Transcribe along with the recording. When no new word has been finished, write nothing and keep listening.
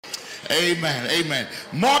Amen. Amen.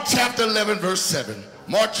 Mark chapter 11, verse 7.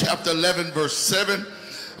 Mark chapter 11, verse 7.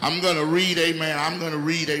 I'm going to read, amen. I'm going to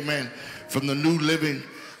read, amen, from the New Living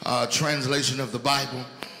Translation of the Bible.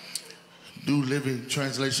 New Living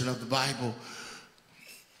Translation of the Bible.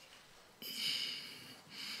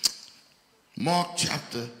 Mark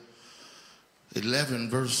chapter 11,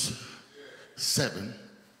 verse 7.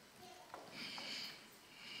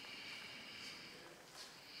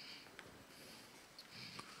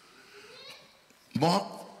 Mark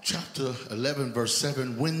chapter 11, verse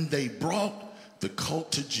 7. When they brought the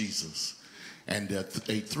colt to Jesus and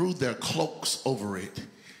they threw their cloaks over it,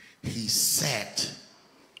 he sat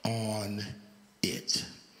on it.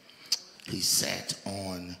 He sat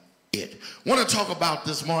on it. I want to talk about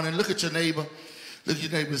this morning. Look at your neighbor. Look at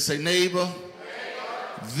your neighbor and say, neighbor.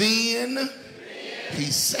 Then he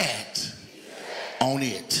sat on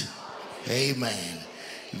it. Amen.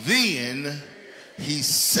 Then he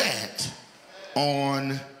sat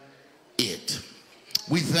on it.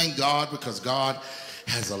 We thank God because God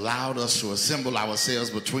has allowed us to assemble ourselves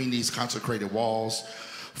between these consecrated walls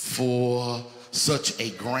for such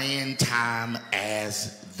a grand time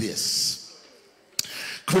as this.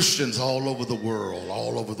 Christians all over the world,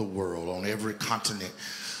 on every continent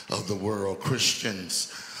of the world,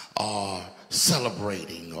 Christians are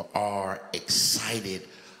celebrating or are excited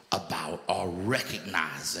about or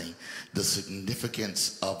recognizing the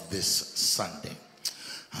significance of this Sunday.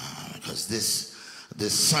 Because this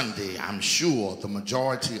Sunday, I'm sure the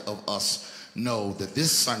majority of us know that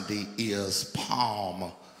this Sunday is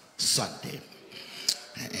Palm Sunday.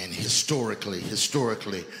 And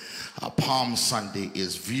historically, Palm Sunday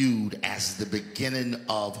is viewed as the beginning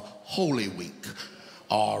of Holy Week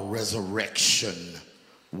or Resurrection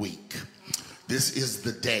Week. This is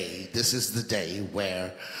the day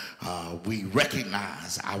where we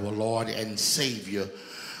recognize our Lord and Savior,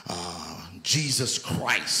 Jesus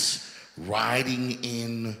Christ, riding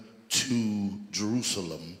into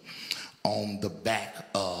Jerusalem on the back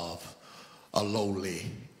of a lowly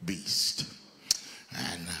beast.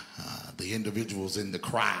 And the individuals in the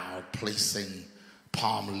crowd placing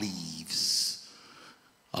palm leaves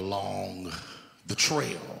along the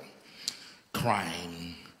trail,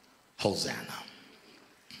 crying, Hosanna.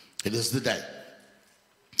 It is the day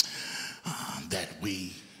that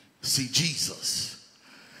we see Jesus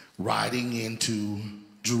riding into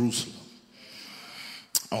Jerusalem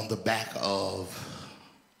on the back of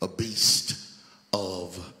a beast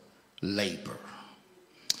of labor.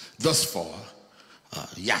 Thus far,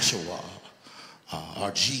 Yahshua,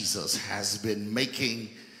 or Jesus, has been making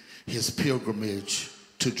his pilgrimage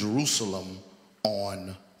to Jerusalem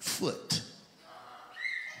on foot.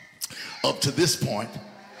 Up to this point,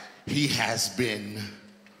 he has been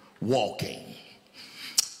walking.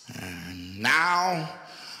 And now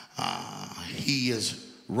he is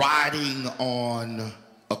riding on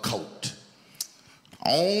a colt,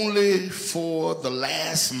 only for the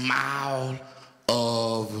last mile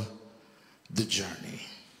of the journey.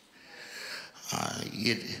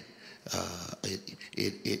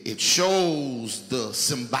 It shows the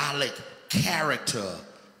symbolic character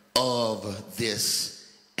of this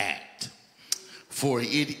act, for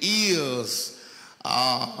it is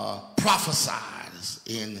prophesied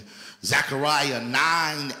in Zechariah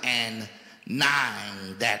 9:9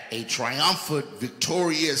 that a triumphant,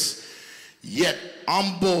 victorious, yet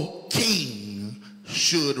humble king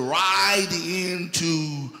should ride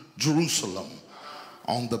into Jerusalem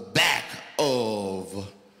on the back of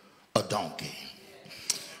a donkey,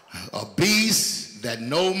 a beast that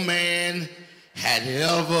no man had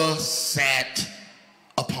ever sat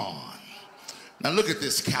upon. Now look at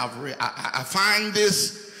this, Calvary. I find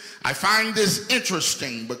this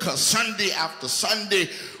interesting because Sunday after Sunday,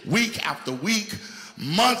 week after week,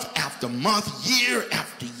 month after month, year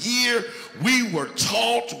after year, we were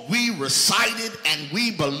taught, we recited, and we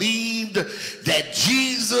believed that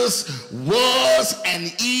Jesus was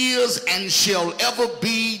and is and shall ever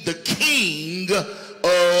be the King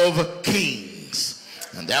of Kings.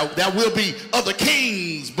 And there will be other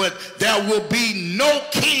kings, but there will be no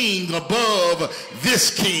king above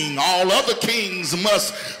this king. All other kings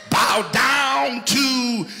must bow down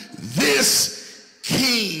to this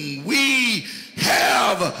king. We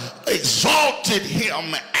have exalted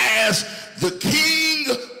him as the King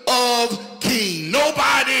of Kings.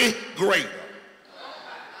 Nobody greater.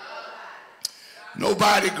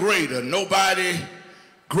 Nobody greater. Nobody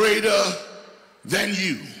greater than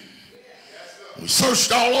you. We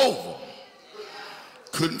searched all over.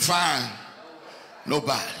 Couldn't find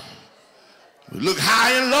nobody. We looked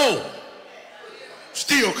high and low.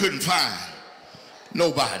 Still couldn't find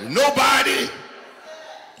nobody. Nobody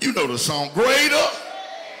You know the song, greater,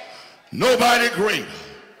 nobody greater.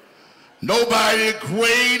 Nobody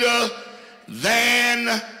greater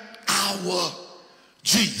than our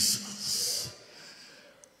Jesus.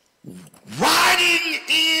 Riding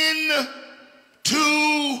in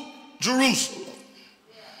to Jerusalem,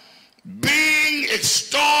 being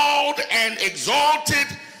extolled and exalted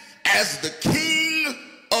as the King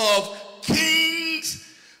of Kings,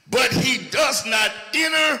 but he does not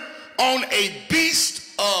enter on a beast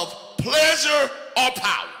of pleasure or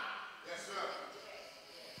power.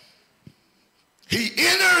 He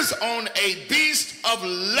enters on a beast of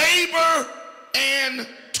labor and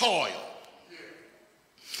toil.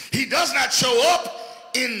 He does not show up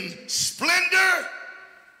in splendor.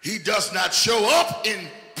 He does not show up in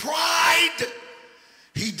pride.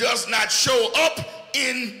 He does not show up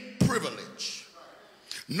in privilege.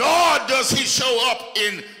 Nor does he show up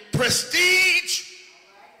in prestige,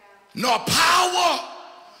 nor power,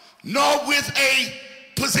 nor with a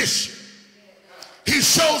position. He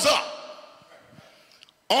shows up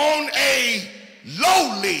on a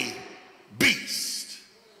lowly beast,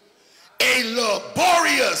 a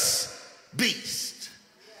laborious beast,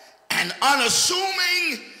 an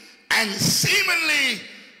unassuming and seemingly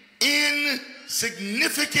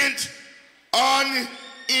insignificant,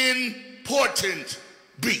 unimportant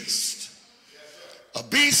beast. A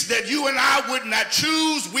beast that you and I would not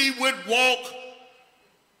choose, we would walk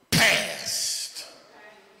past.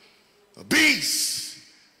 A beast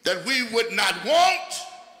that we would not want,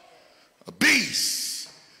 a beast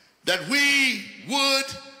that we would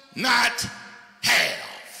not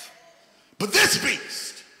have. But this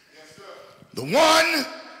beast, the one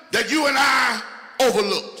that you and I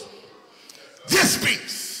overlooked, this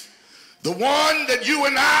beast, the one that you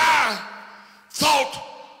and I thought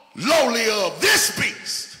lowly of, this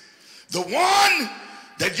beast, the one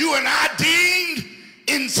that you and I deemed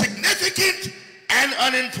insignificant and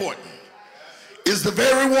unimportant, is the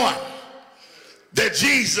very one that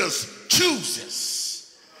Jesus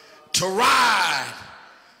chooses to ride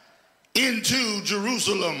into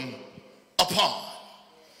Jerusalem upon.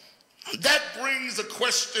 That brings a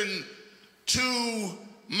question to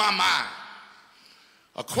my mind,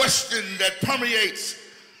 a question that permeates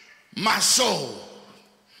my soul.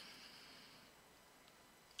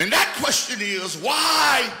 And that question is,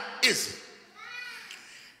 why is it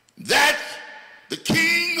that the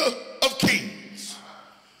King of Kings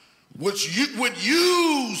would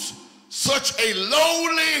use such a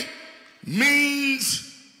lowly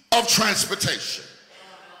means of transportation?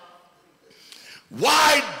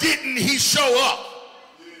 Why didn't he show up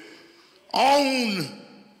on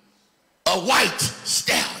a white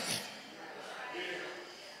stallion?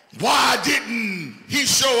 Why didn't he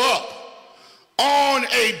show up on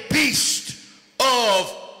a beast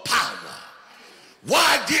of power?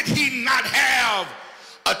 Why did he not have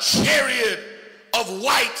a chariot of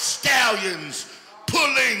white stallions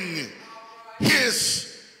pulling his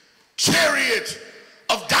chariot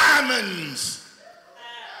of diamonds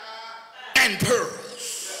and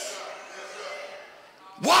pearls?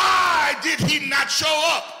 Why did he not show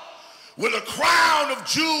up with a crown of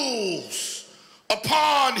jewels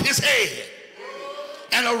upon his head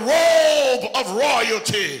and a robe of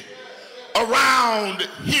royalty around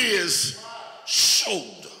his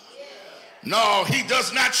shoulder? No, he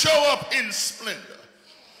does not show up in splendor.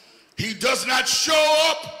 He does not show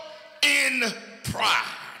up in pride.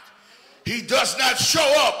 He does not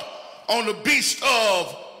show up on the beast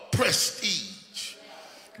of prestige,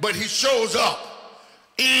 but he shows up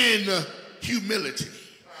in humility.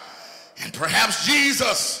 And perhaps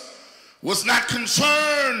Jesus was not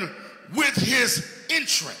concerned with his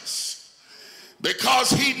entrance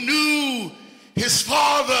because he knew his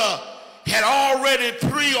Father had already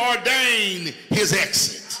preordained his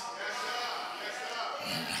exit.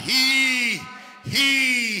 He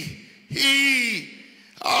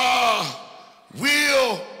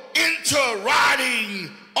will enter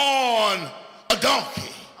riding on a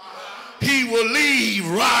donkey. He will leave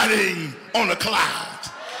riding on a cloud.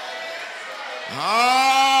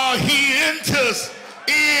 He enters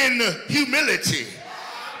in humility,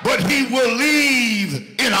 but he will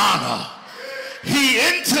leave in honor. He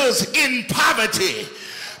enters in poverty,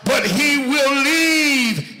 but he will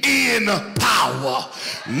leave in power.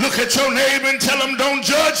 Look at your neighbor and tell him, don't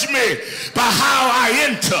judge me by how I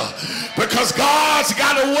enter, because God's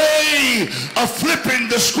got a way of flipping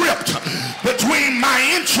the script between my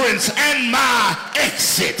entrance and my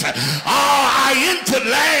exit. I entered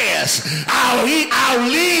last, I'll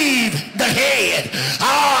leave the head.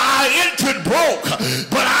 I entered broke,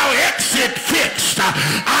 but I'll exit fixed.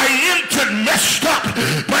 I entered messed up,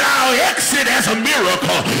 but I'll exit as a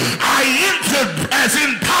miracle. I entered as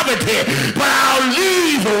in poverty, but I'll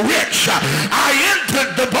leave rich. I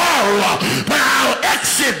entered the borrower, but I'll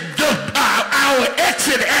exit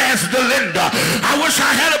as the lender. I wish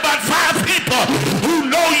I had about 5 people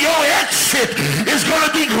who know your exit is going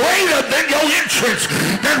to be greater than your entrance,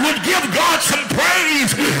 that would give God some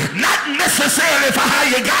praise, not necessarily for how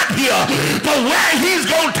you got here, but where he's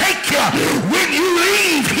going to take you when you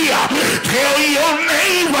leave here. Tell your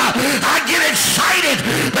neighbor, I get excited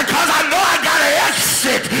because I know I got an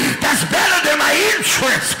exit that's better than my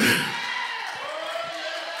entrance.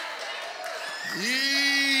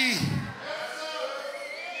 He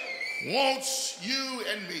wants you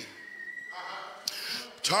and me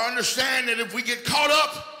to understand that if we get caught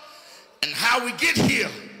up in how we get here,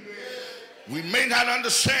 we may not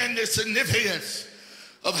understand the significance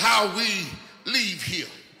of how we leave here.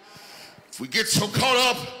 If we get so caught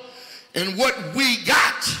up in what we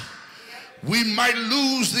got, we might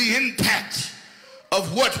lose the impact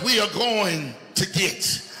of what we are going to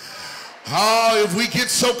get. If we get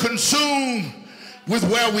so consumed with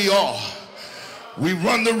where we are, we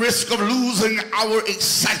run the risk of losing our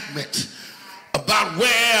excitement about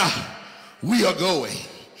where we are going.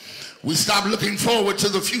 We stop looking forward to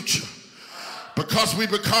the future because we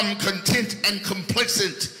become content and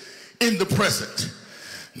complacent in the present.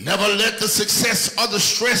 Never let the success or the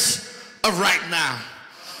stress of right now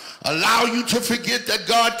allow you to forget that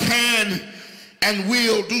God can and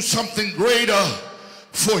will do something greater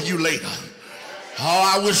for you later.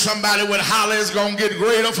 I wish somebody would holler, it's going to get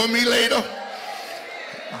greater for me later.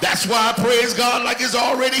 That's why I praise God like it's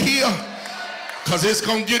already here, because it's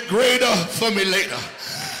going to get greater for me later.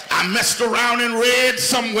 I messed around and read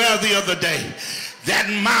somewhere the other day that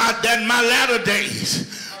my latter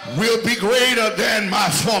days will be greater than my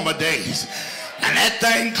former days. And that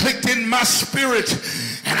thing clicked in my spirit,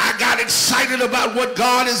 and I got excited about what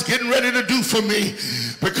God is getting ready to do for me,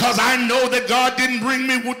 because I know that God didn't bring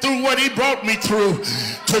me through what he brought me through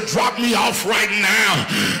to drop me off right now,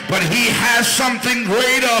 but he has something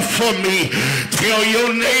greater for me. Tell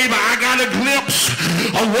your neighbor, I got a glimpse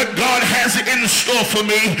of what God has in store for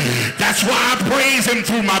me. That's why I praise him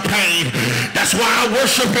through my pain. That's why I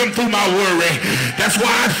worship him through my worry. That's why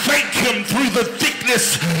I thank him through the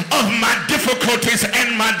thickness of my difficulties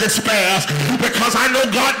and my despairs, because I know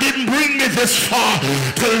God didn't bring me this far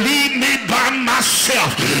to leave me by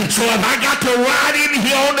myself. So if I got to ride in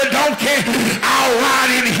here on the donkey, I'll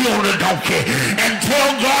ride in here on the donkey and tell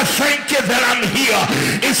God, thank you that I'm here.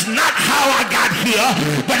 It's not how I got here,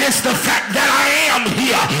 but it's the fact that I am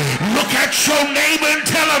here. Look at your neighbor and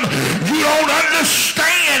tell him, you don't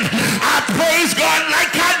understand. I praise God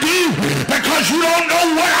like I do because you don't know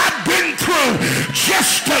what I've been through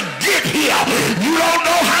just to get here. You don't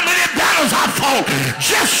know how many battles I fought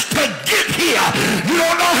just to get here. You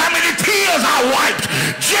don't know how many tears I wiped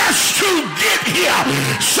just to get here.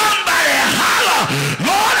 Somebody holler,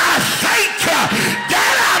 Lord, I thank you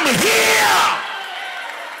that I'm here.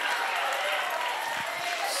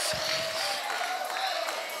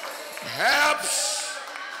 Perhaps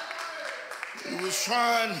he was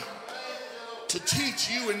trying to teach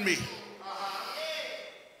you and me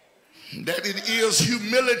that it is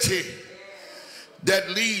humility that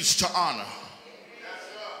leads to honor.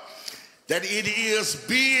 That it is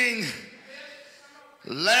being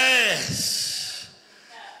last,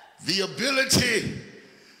 the ability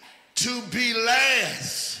to be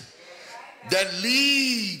last, that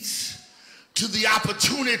leads to the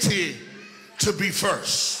opportunity to be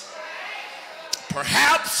first.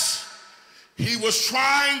 Perhaps he was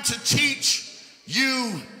trying to teach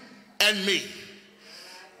you and me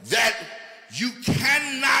that you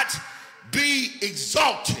cannot be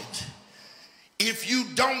exalted if you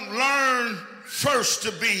don't learn first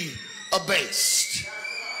to be abased.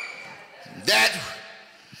 That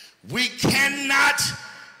we cannot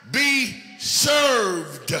be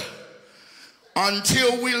served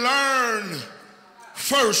until we learn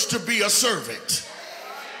first to be a servant.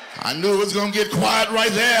 I knew it was going to get quiet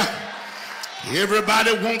right there.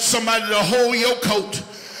 Everybody wants somebody to hold your coat,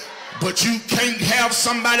 but you can't have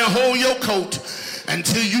somebody hold your coat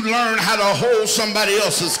until you learn how to hold somebody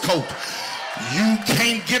else's coat. You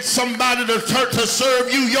can't get somebody to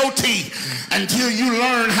serve you your tea until you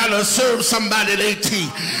learn how to serve somebody their tea.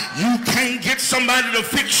 You can't get somebody to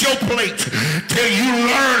fix your plate till you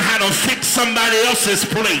learn how to fix somebody else's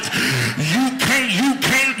plate. You can't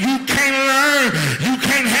learn. You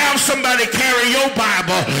can't have have somebody carry your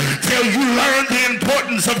Bible till you learn the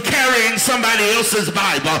importance of carrying somebody else's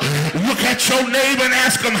Bible. Look at your neighbor and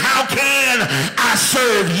ask them, how can I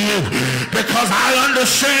serve you? Because I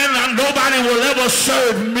understand that nobody will ever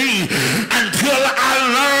serve me until I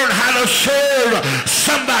learn how to serve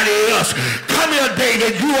somebody else. Come here,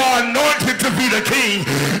 David. You are anointed to be the king.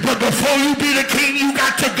 But before you be the king, you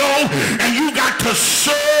got to go and you got to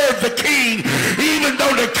serve the king, even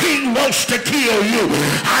though the king wants to kill you.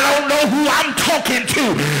 I don't know who I'm talking to,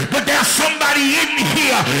 but there's somebody in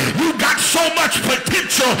here. You got so much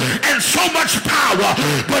potential and so much power,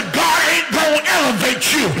 but God ain't gonna elevate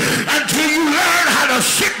you until you learn how to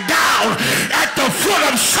sit down at the foot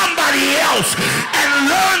of somebody else and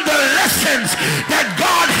learn the lessons that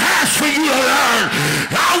God has for you to learn.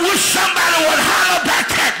 I wish somebody would holler back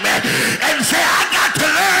at me and say, I got to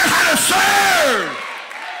learn how to serve.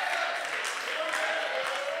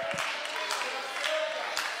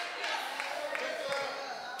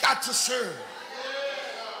 Got to serve.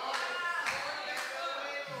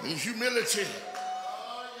 In humility,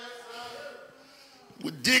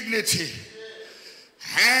 with dignity,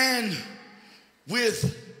 and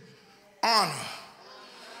with honor.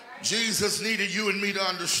 Jesus needed you and me to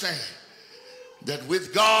understand that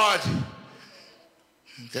with God,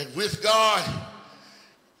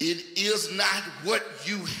 it is not what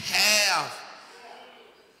you have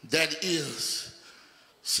that is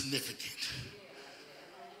significant.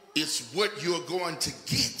 It's what you're going to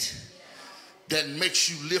get that makes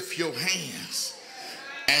you lift your hands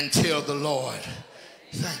and tell the Lord,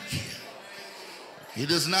 thank you.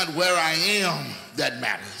 It is not where I am that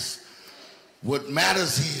matters. What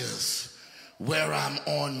matters is where I'm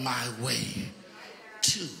on my way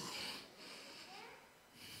to.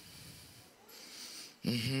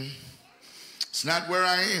 It's not where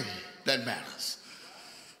I am that matters.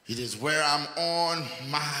 It is where I'm on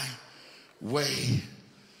my way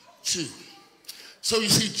to. So you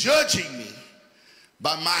see, judging me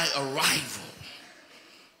by my arrival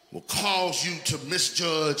will cause you to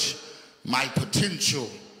misjudge my potential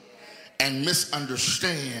and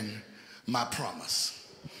misunderstand my promise.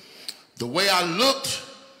 The way I looked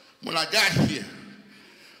when I got here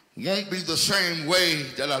won't be the same way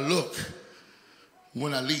that I look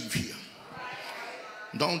when I leave here.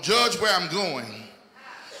 Don't judge where I'm going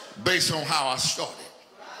based on how I started.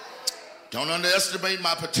 Don't underestimate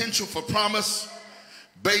my potential for promise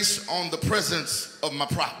based on the presence of my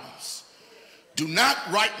problems. Do not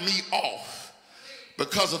write me off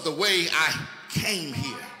because of the way I came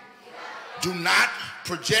here. Do not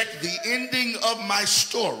project the ending of my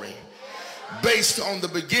story based on the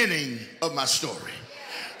beginning of my story.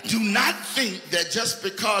 Do not think that just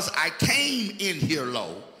because I came in here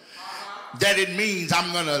low, that it means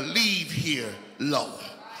I'm gonna leave here low.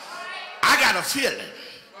 I got a feeling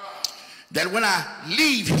that when I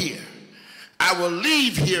leave here, I will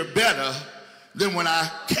leave here better than when I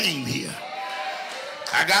came here.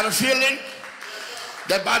 I got a feeling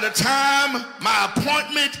that by the time my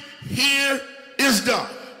appointment here is done,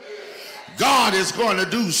 God is going to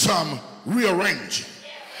do some rearranging,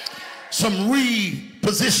 some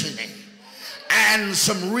repositioning, and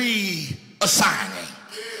some reassigning.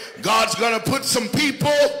 God's going to put some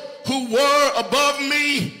people who were above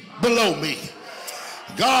me below me.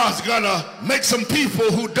 God's going to make some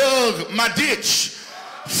people who dug my ditch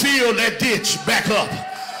fill that ditch back up.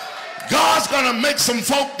 God's going to make some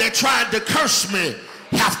folk that tried to curse me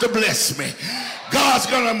have to bless me. God's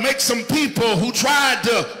going to make some people who tried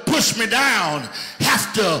to push me down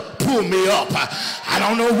have to pull me up. I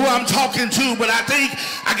don't know who I'm talking to, but I think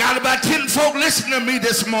I got about 10 folk listening to me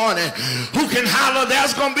this morning who can holler,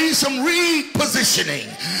 there's going to be some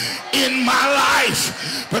repositioning in my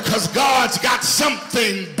life because God's got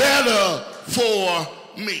something better for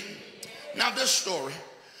me. Now this story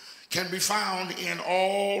can be found in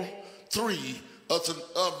all three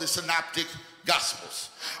of the synoptic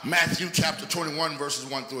Gospels. Matthew chapter 21 verses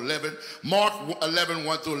 1 through 11, Mark 11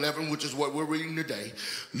 1 through 11, which is what we're reading today,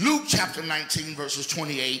 Luke chapter 19 verses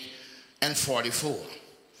 28 and 44.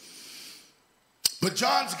 But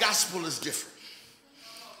John's gospel is different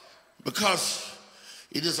because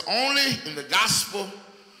it is only in the Gospel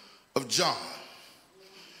of John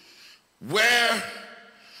where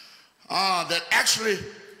that actually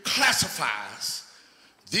classifies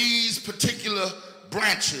these particular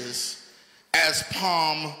branches as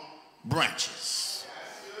palm branches.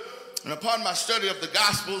 And upon my study of the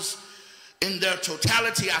Gospels in their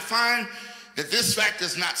totality, I find that this fact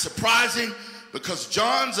is not surprising because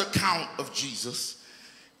John's account of Jesus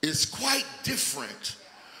is quite different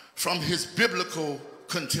from his biblical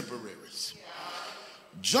contemporaries.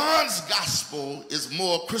 John's gospel is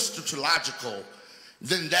more Christological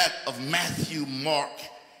than that of Matthew, Mark,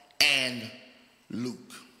 and Luke.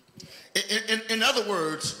 In other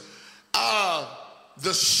words,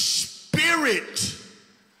 the spirit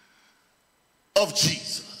of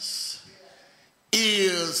Jesus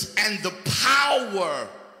is, and the power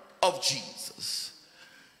of Jesus,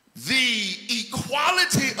 the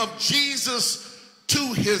equality of Jesus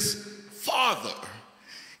to his Father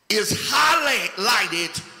is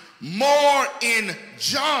highlighted more in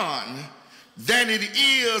John than it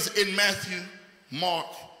is in Matthew, Mark,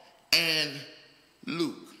 and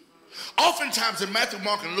Luke. Oftentimes in Matthew,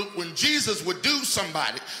 Mark, and Luke, when Jesus would do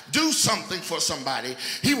something for somebody,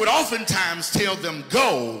 he would oftentimes tell them,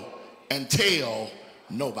 go and tell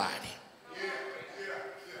nobody.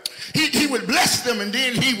 He would bless them, and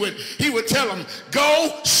then he would tell them,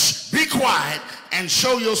 go, be quiet, and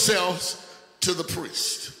show yourselves to the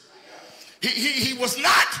priest. He was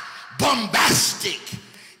not bombastic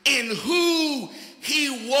in who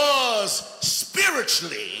he was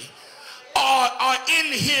spiritually, or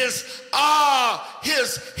in his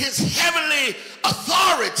heavenly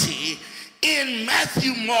authority in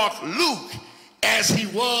Matthew, Mark, Luke, as he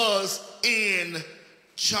was in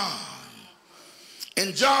John.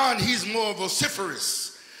 In John, he's more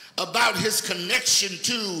vociferous about his connection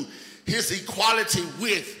to his equality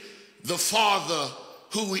with the Father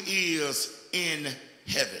who is in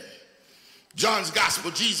heaven. John's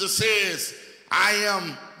gospel, Jesus says, I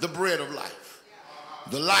am the bread of life,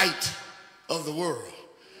 the light of the world,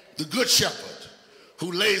 the good shepherd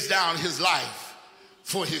who lays down his life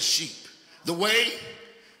for his sheep, the way,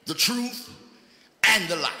 the truth, and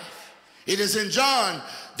the life. It is in John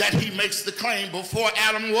that he makes the claim, before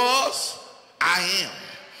Adam was, I am,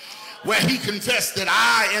 where he confessed that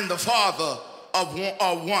I and the Father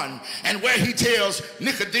are one, and where he tells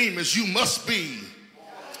Nicodemus, you must be,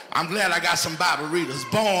 I'm glad I got some Bible readers,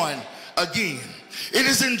 born again. It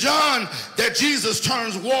is in John that Jesus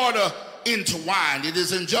turns water into wine. It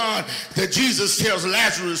is in John that Jesus tells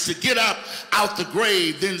Lazarus to get up out the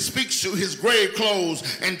grave, then speaks to his grave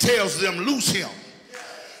clothes and tells them, loose him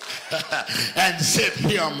and set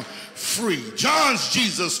him free. John's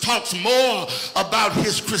Jesus talks more about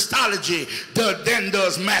his Christology than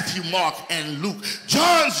does Matthew, Mark, and Luke.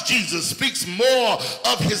 John's Jesus speaks more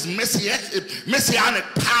of his messianic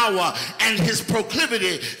power and his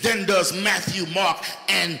proclivity than does Matthew, Mark,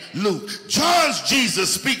 and Luke. John's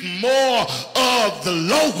Jesus speaks more of the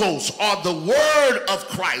logos, or the word of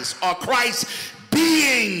Christ, or Christ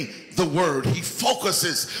being the word. He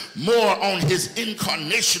focuses more on his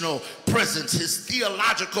incarnational presence, his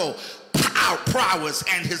theological prowess,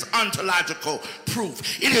 and his ontological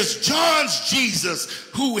proof. It is John's Jesus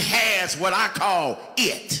who has what I call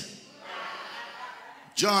it.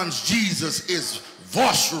 John's Jesus is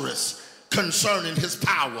vociferous concerning his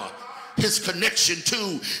power, his connection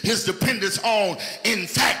to, his dependence on, in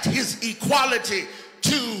fact, his equality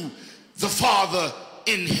to the Father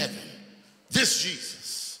in heaven. This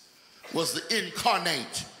Jesus was the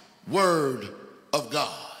incarnate Word of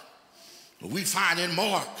God. We find in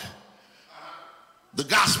Mark the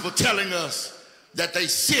gospel telling us that they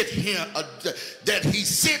sit here, that he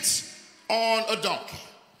sits on a donkey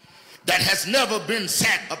that has never been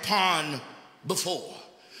sat upon before.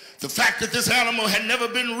 The fact that this animal had never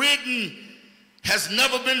been ridden, has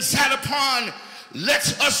never been sat upon,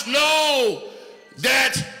 lets us know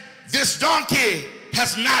that this donkey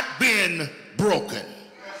has not been broken.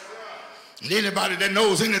 And anybody that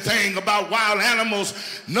knows anything about wild animals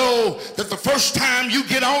know that the first time you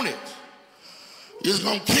get on it, it's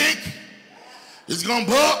gonna kick, it's gonna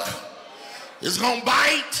buck, it's gonna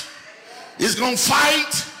bite, it's gonna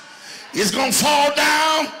fight, it's gonna fall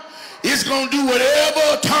down, it's gonna do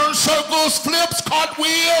whatever, turn circles, flips,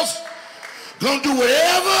 cartwheels, gonna do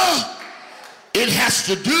whatever it has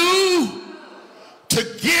to do to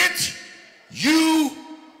get you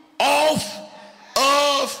off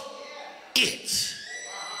of it.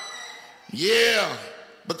 Yeah,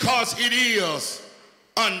 because it is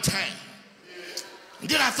untamed. And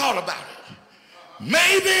then I thought about it.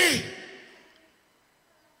 Maybe,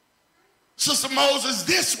 Sister Moses,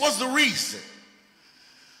 this was the reason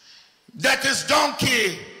that this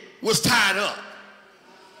donkey was tied up.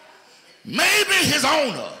 Maybe his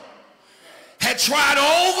owner had tried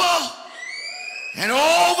over and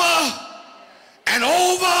over and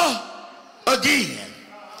over again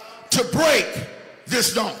to break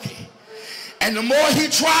this donkey. And the more he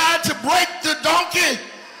tried to break the donkey,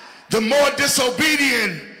 the more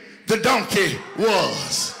disobedient the donkey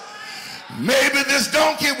was. Maybe this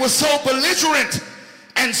donkey was so belligerent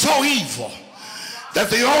and so evil that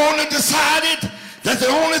the owner decided that the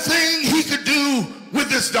only thing he could do with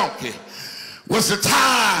this donkey was to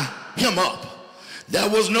tie him up. There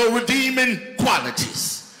was no redeeming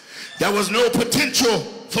qualities. There was no potential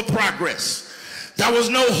for progress. There was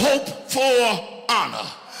no hope for honor.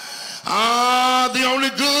 The only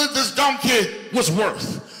good this donkey was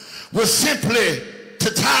worth was simply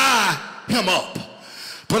to tie him up.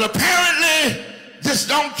 But apparently this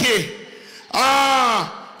donkey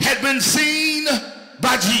had been seen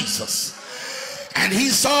by Jesus, and he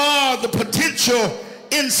saw the potential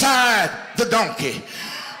inside the donkey.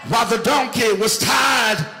 While the donkey was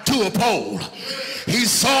tied to a pole, he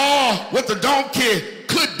saw what the donkey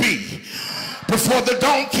could be before the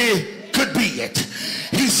donkey could be it.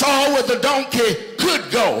 He saw where the donkey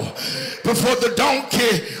could go before the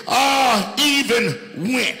donkey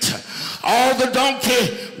even went. All the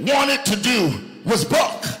donkey wanted to do was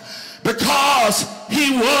buck because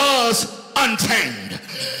he was untamed.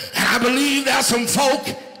 And I believe there's some folk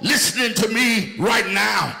listening to me right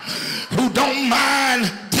now who don't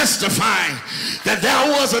mind testifying that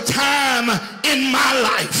there was a time in my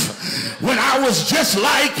life when I was just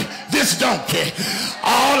like this donkey.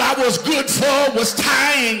 All I was good for was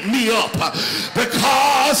tying me up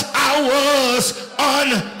because I was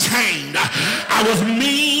untamed. I was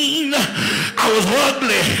mean. I was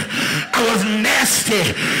ugly. I was nasty.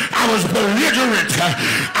 I was belligerent.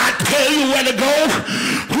 I tell you where to go,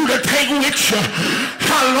 who to take with you,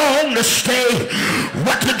 how long to stay,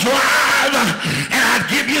 what to drive, and I'd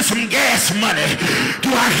give you some gas money. Do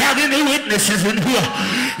I have any witnesses in here?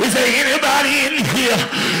 Is there anybody in here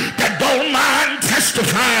that don't mind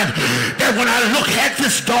testifying that when I look at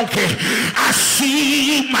this donkey, I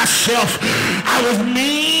see myself? I was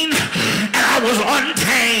mean and I was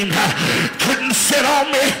untamed. Couldn't sit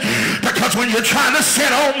on me, because when you're trying to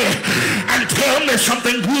sit on me and tell me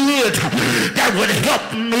something good that would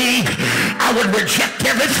help me, I would reject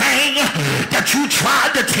everything that you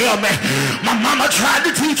tried to tell me. My mama tried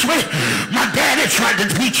to teach me. My daddy tried to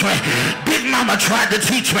teach me. Big mama tried to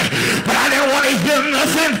teach me. But I didn't want to hear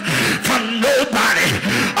nothing from nobody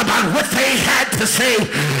about what they had to say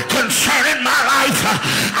concerning my life.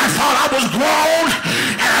 I thought I was grown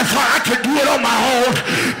and I thought I could do it on my own.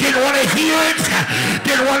 Didn't want to hear it.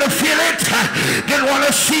 Didn't want to feel it. Didn't want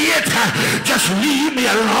to see it. Just leave me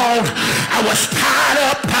alone. I was tied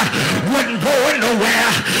up. Wasn't going nowhere.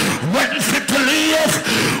 Wasn't fit to live.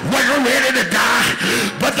 Wasn't ready to die.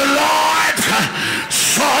 But the Lord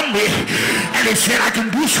saw me and he said, I can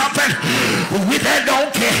do something with that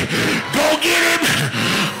donkey. Go get him,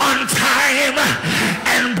 untie him,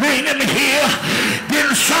 and bring him here.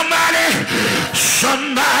 Then somebody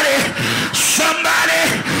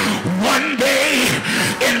one day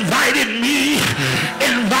invited me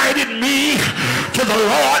to the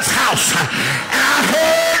Lord's house. And I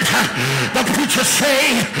heard the preacher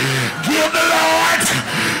say, give the Lord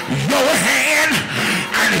your hand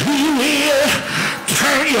and he will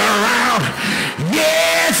turn you around.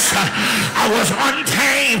 Yes, I was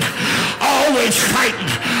untamed, always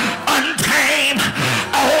fighting, untamed,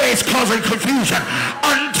 always causing confusion,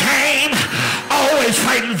 untamed, always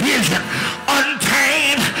fighting vision,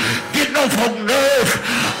 untamed, getting on folk nerve,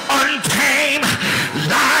 untamed,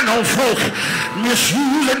 lying on folk,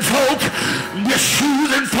 misusing folk,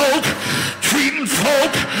 treating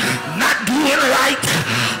folk, not doing right,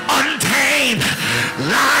 untamed,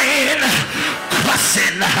 lying,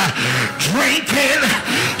 cussing, drinking,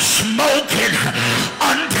 smoking,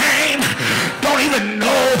 untamed. Don't even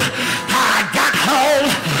know how I got home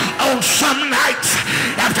on some nights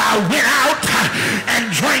after I went out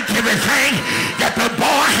and drank everything that the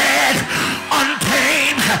bar had,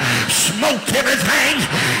 untamed, smoked everything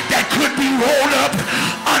that could be rolled up,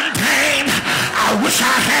 untamed. I wish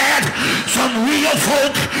I had some real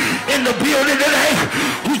folk in the building today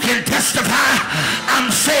who can testify.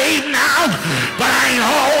 I'm saved now, but I ain't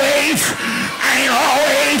always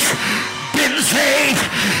been saved.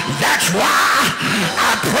 That's why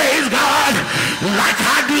I praise God like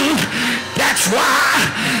I do. That's why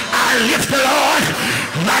I lift the Lord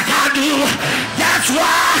like I do. That's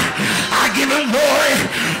why I give him glory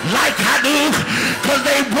like I do. Because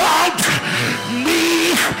they brought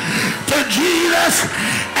me to Jesus,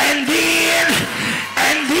 and then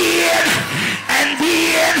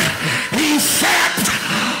he sat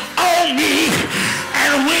on me.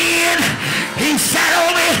 And when he sat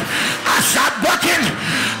on me, I stopped bucking,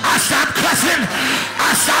 I stopped cussing,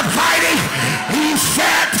 I stopped fighting. He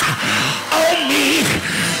sat on me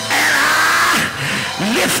and I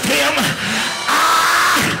lift him,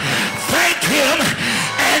 I thank him,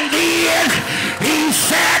 and then he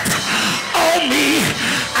sat on me.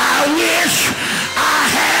 I wish I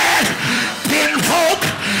had been for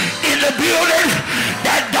building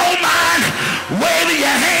that don't mind waving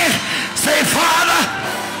your hand. Say, Father,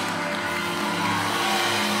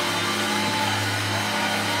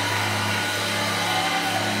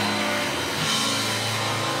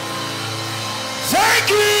 thank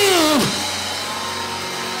you.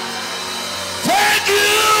 Thank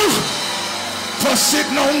you for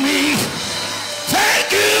sitting on me.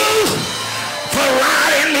 Thank you for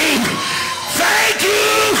riding me. Thank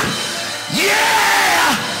you.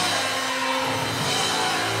 Yeah.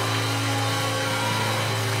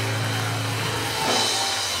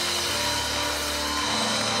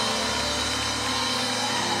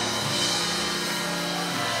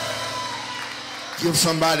 Give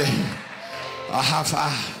somebody a high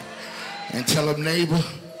five and tell them, neighbor.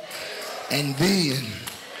 And then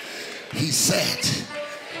he sat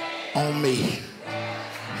on me.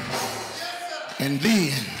 And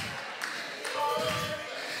then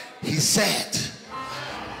he sat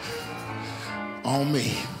on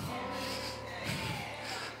me.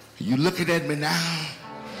 You looking at me now,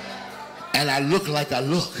 and I look like I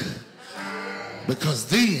look, because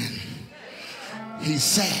then he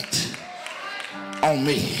sat on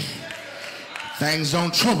me. Things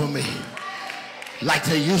don't trouble me like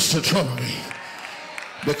they used to trouble me,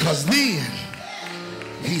 because then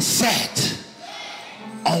he sat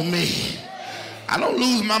on me. I don't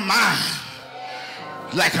lose my mind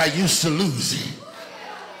like I used to lose it,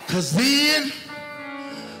 because then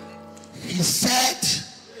he sat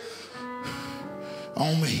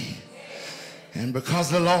on me. And because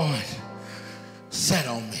the Lord sat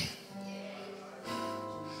on me,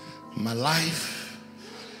 my life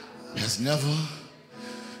has never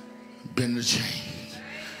been the same.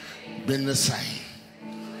 Been the same.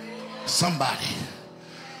 Somebody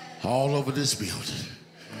all over this building,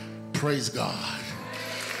 praise God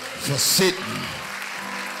for sitting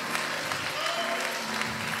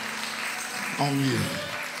on you.